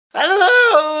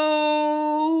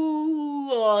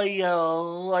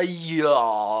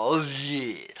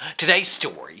Today's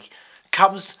story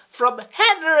comes from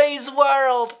Henry's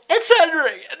world. It's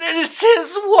Henry, and it's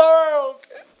his world.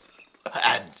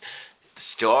 And the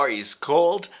story is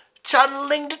called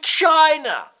Tunneling to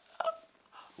China.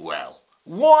 Well,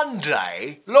 one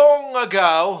day, long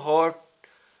ago, or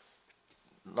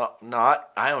not,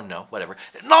 I don't know, whatever.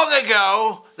 Long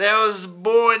ago, there was a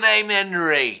boy named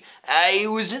Henry. He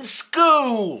was in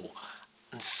school.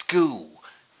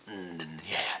 And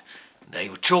they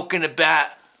were talking about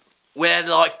where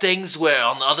things were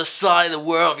on the other side of the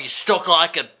world. If you stuck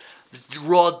like a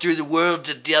rod through the world,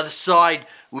 to the other side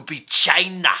would be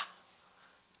China.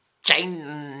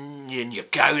 And you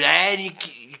go there, and you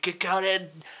could go there.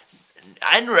 And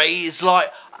Henry is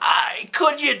like,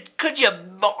 could you?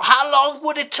 How long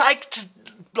would it take to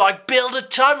build a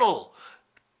tunnel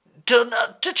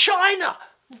to China?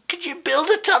 Could you build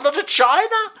a tunnel to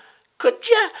China? Could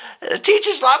you? And the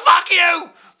teacher's like, fuck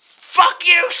you,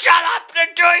 shut up,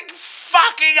 they're doing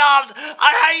fucking on.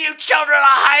 I hate you children,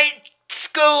 I hate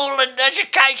school and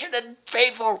education and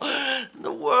people and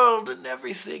the world and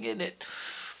everything in it.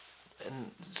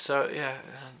 And so, yeah,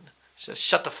 so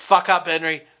shut the fuck up,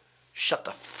 Henry. Shut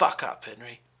the fuck up,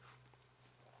 Henry.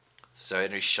 So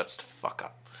Henry shuts the fuck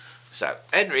up. So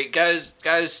Henry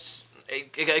tries to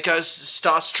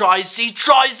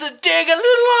dig a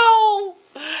little hole.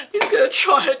 He's gonna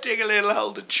try to dig a little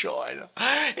hole to China.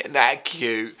 Isn't that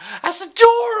cute? That's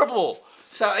adorable.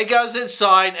 So he goes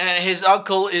inside and his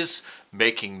uncle is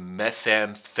making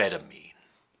methamphetamine.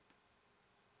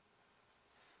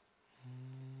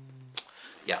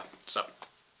 Yeah, so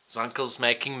his uncle's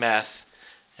making meth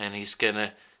and he's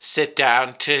gonna sit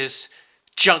down to his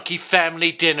junky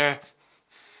family dinner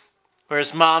where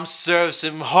his mom serves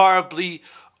him horribly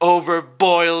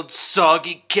overboiled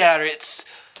soggy carrots.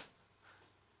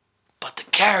 But the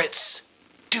carrots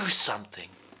do something.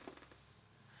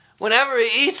 Whenever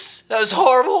he eats those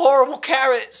horrible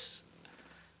carrots,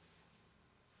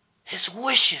 his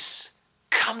wishes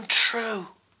come true.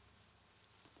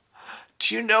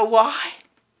 Do you know why?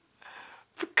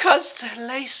 Because they're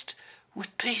laced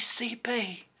with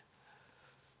PCB.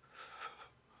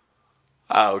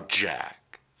 Oh,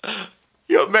 Jack,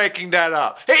 you're making that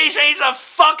up. He's a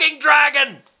fucking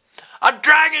dragon. A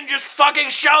dragon just fucking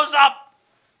shows up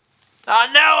out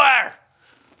of nowhere.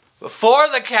 Before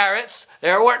the carrots,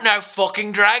 there weren't no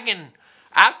fucking dragon.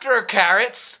 After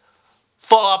carrots,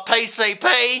 full of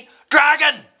PCP,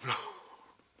 dragon.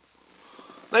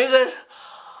 He says,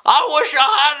 I wish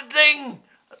I had a thing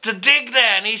to dig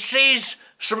there. And he sees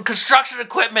some construction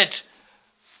equipment.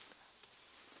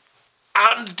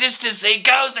 Out in the distance, he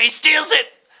goes, he steals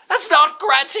it. That's not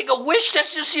granting a wish,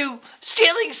 that's just you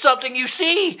stealing something you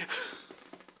see.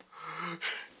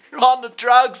 You're on the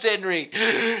drugs, Henry.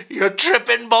 You're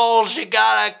tripping balls. You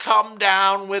gotta come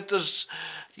down with us.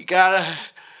 You gotta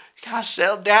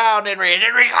settle down, Henry. And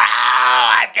Henry's like,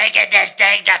 I'm taking this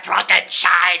thing to fucking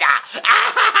China.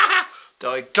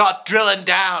 So he starts drilling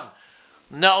down.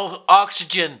 No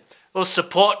oxygen or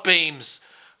support beams.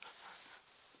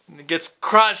 And it gets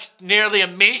crushed nearly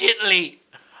immediately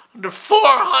under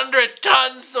 400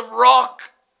 tons of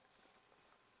rock.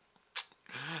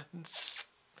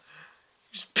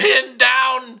 He's pinned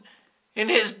down in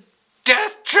his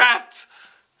death trap.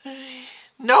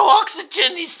 No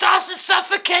oxygen, he starts to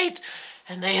suffocate,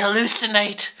 and they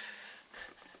hallucinate.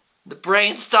 The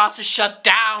brain starts to shut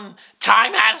down.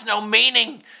 Time has no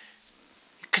meaning.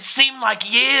 It could seem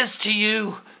like years to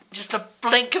you, just a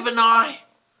blink of an eye.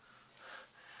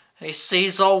 And he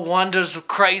sees all wonders of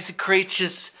crazy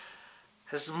creatures.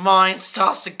 His mind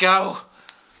starts to go.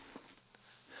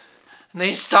 And then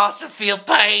he starts to feel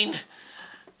pain.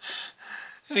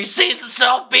 And he sees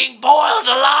himself being boiled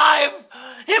alive.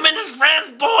 Him and his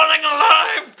friends boiling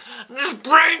alive. And his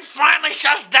brain finally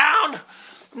shuts down.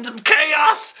 And the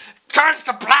chaos turns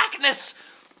to blackness.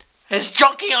 His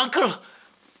junkie uncle,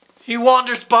 he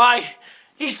wanders by.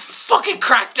 He's fucking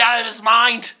cracked out of his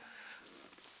mind.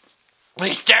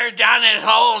 He stares down at his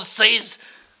hole and sees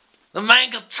the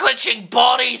mangled, twitching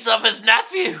bodies of his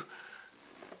nephew.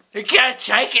 He can't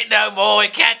take it no more. He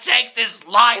can't take this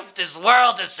life, this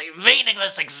world, this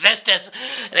meaningless existence.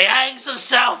 And he hangs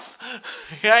himself.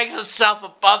 He hangs himself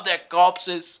above their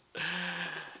corpses.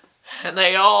 And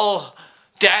they all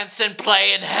dance and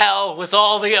play in hell with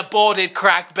all the aborted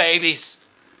crack babies.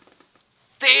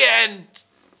 The end.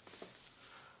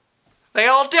 They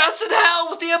all dance in hell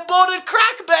with the aborted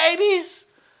crack babies.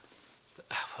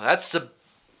 That's the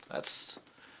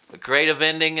great of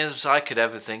ending as I could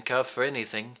ever think of for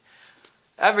anything.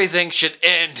 Everything should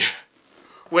end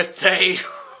with they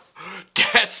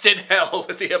danced in hell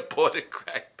with the aborted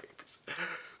crack baby.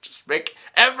 Just make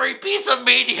every piece of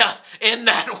media in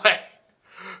that way.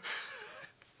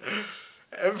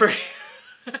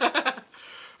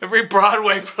 Every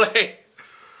Broadway play.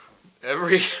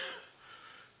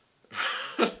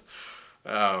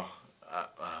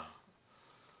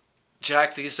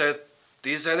 Jack, these are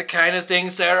the kind of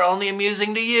things that are only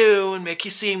amusing to you and make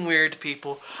you seem weird to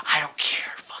people. I don't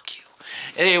care. Fuck you.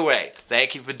 Anyway,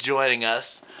 thank you for joining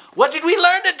us. What did we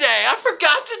learn today? I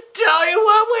forgot to tell you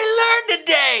what we learned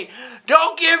today.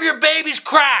 Don't give your babies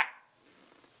crack.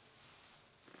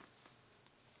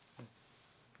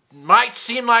 Might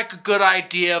seem like a good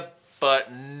idea,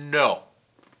 but no.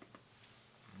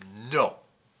 No.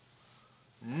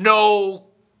 No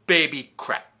baby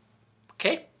crack.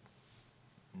 Okay?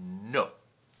 No.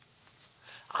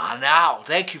 Now,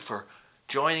 thank you for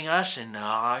joining us, and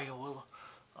I'll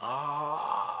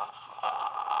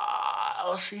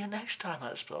see you next time,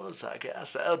 I suppose, I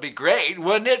guess. That'll be great.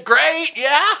 Wouldn't it great?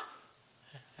 Yeah?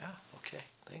 Yeah, okay,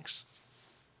 thanks.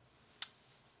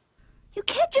 You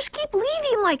can't just keep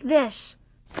leaving like this.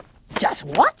 Just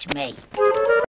watch me.